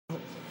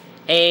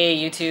Hey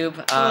YouTube.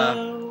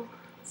 Hello.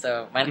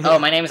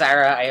 My name's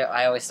Ira.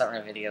 I always start my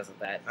videos with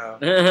that.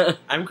 Oh.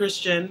 I'm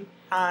Christian.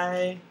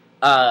 Hi.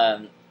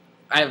 I've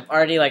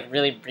already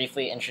really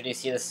briefly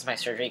introduced you. This is my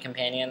surgery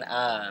companion.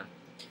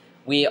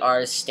 We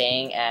are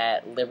staying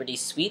at Liberty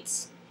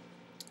Suites.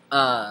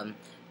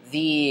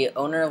 The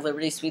owner of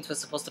Liberty Suites was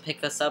supposed to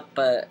pick us up,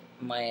 but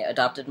my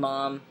adopted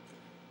mom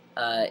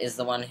is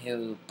the one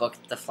who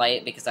booked the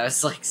flight because I was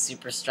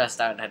super stressed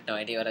out and had no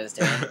idea what I was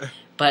doing.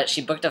 But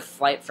she booked a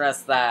flight for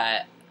us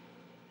that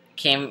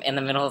came in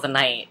the middle of the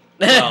night.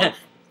 Well,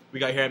 we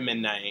got here at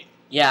midnight.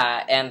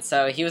 Yeah, and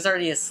so he was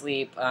already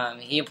asleep.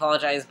 He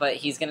apologized, but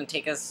he's going to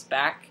take us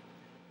back.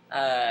 Or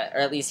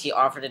at least he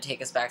offered to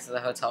take us back to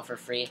the hotel for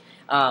free.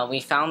 We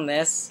found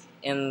this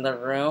in the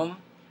room,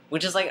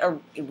 which is a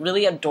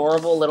really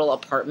adorable little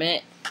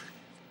apartment.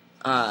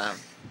 But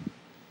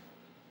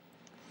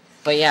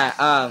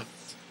yeah,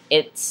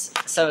 it's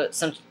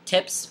some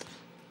tips.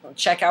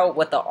 Check out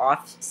what the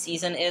off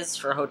season is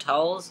for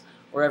hotels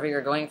wherever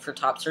you're going for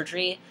top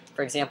surgery.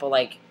 For example,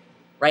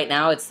 right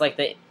now it's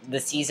the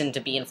season to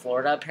be in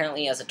Florida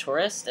apparently as a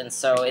tourist, and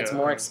so it's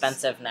more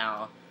expensive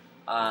now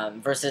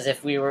versus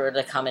if we were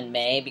to come in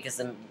May because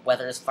the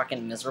weather is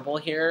fucking miserable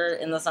here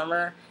in the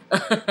summer.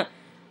 But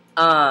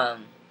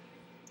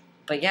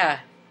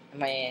yeah,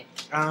 am I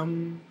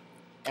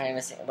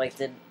missing?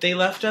 Did they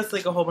left us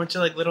a whole bunch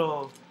of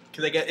little,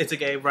 because it's a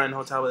gay run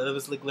hotel, but it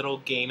was little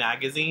gay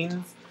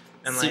magazines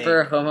and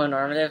super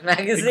homonormative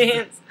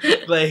magazines.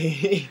 Oh,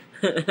 I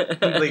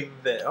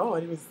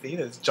didn't even see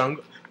this.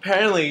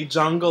 Apparently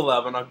Jungle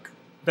Love on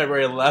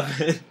February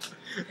 11th.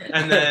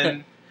 And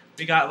then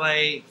we got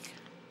a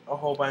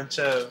whole bunch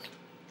of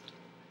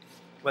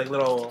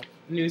little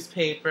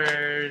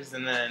newspapers,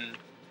 and then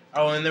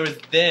and there was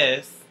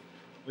this,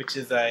 which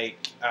is I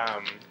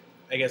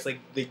guess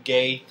the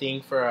gay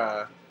thing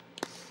for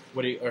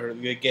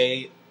the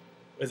gay,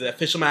 was it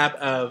official map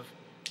of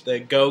the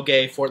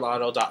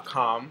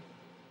GoGayFortLauderdale.com,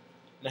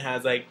 and it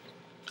has a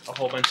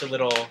whole bunch of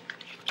little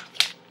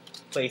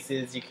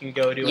places you can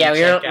go to. Yeah,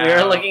 we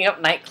were looking up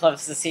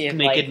nightclubs to see if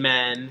naked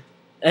men.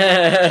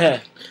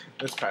 That's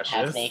precious.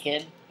 Half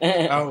naked.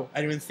 Oh, I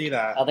didn't even see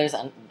that. Oh, there's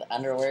the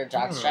underwear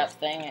jockstrap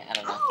thing. I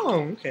don't know. Oh,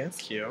 okay,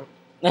 that's cute.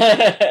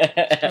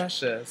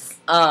 Precious.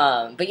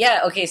 But yeah,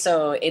 okay,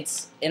 so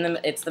it's the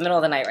middle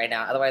of the night right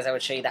now. Otherwise, I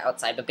would show you the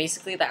outside. But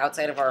basically, the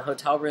outside of our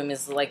hotel room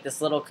is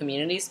this little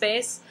community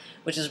space,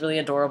 which is really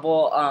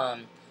adorable.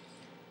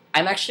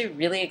 I'm actually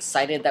really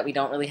excited that we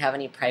don't really have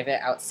any private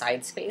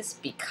outside space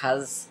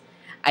because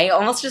I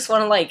almost just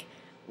want to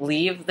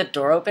leave the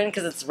door open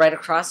because it's right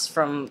across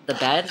from the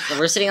bed.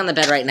 We're sitting on the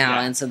bed right now,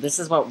 and so this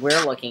is what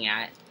we're looking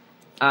at.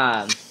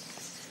 But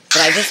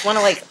I just want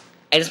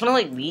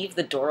to leave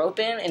the door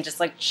open and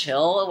just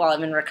chill while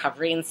I'm in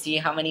recovery and see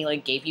how many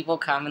gay people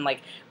come and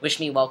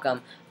wish me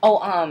welcome.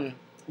 Oh,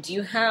 do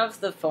you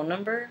have the phone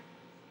number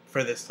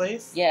for this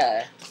place?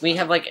 Yeah, we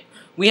have an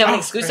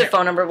exclusive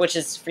phone number which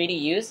is free to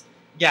use.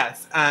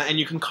 Yes, and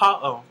you can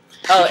call.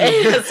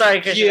 Sorry,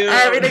 Christian.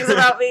 Everything's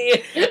about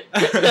me.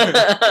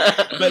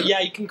 But yeah,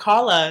 you can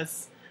call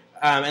us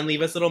and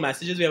leave us little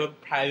messages. We have a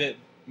private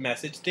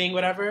message thing,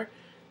 whatever.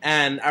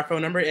 And our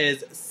phone number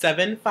is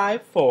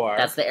 754.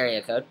 That's the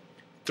area code.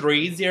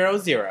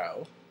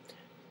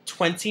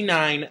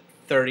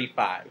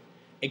 300-2935.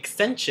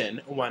 Extension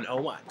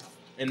 101.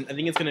 And I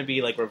think it's going to be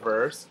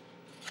reverse.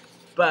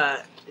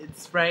 But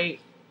it's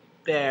right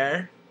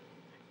there.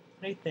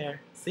 Right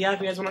there. So yeah,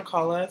 if you guys want to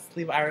call us,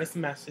 leave Ira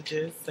some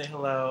messages, say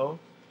hello.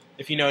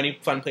 If you know any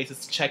fun places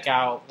to check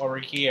out while we're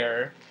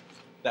here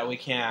that we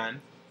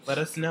can, let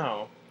us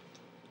know.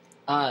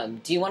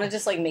 Do you want to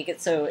just make it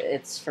so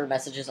it's for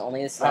messages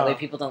only, so that way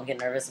people don't get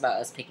nervous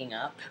about us picking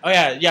up? Oh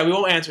yeah, we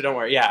won't answer. Don't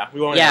worry. Yeah,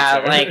 we won't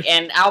answer. Yeah,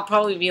 and I'll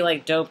probably be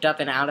doped up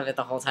and out of it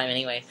the whole time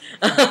anyway.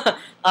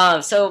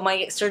 So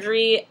my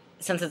surgery,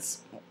 since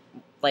it's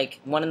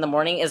 1 in the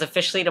morning, is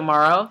officially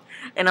tomorrow,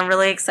 and I'm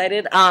really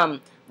excited.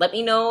 Let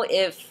me know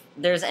if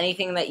there's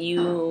anything that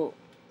you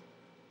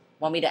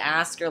want me to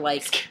ask or Sorry.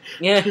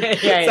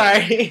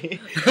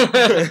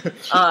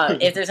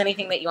 If there's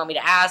anything that you want me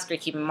to ask or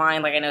keep in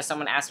mind, I know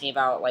someone asked me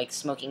about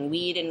smoking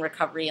weed in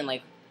recovery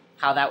and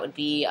how that would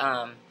be.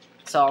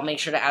 So I'll make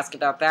sure to ask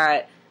about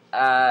that.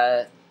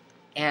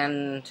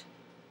 And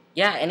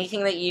yeah,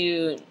 anything that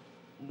you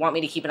want me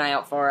to keep an eye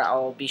out for,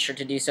 I'll be sure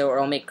to do so, or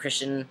I'll make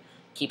Christian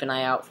keep an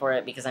eye out for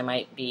it because I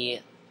might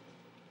be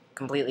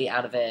completely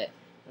out of it.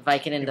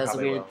 Vicodin does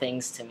weird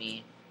things to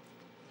me.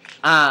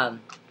 But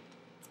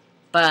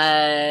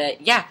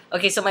yeah,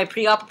 okay, so my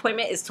pre-op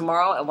appointment is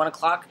tomorrow at 1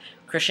 o'clock.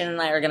 Christian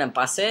and I are going to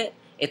bus it.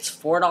 It's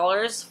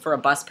 $4 for a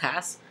bus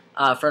pass,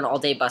 for an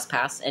all-day bus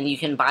pass, and you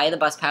can buy the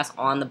bus pass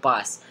on the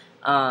bus.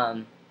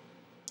 And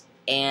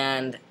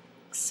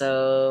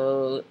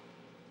so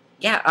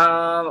yeah,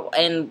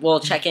 and we'll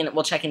check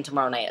in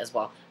tomorrow night as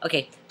well.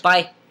 Okay,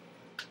 bye.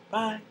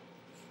 Bye.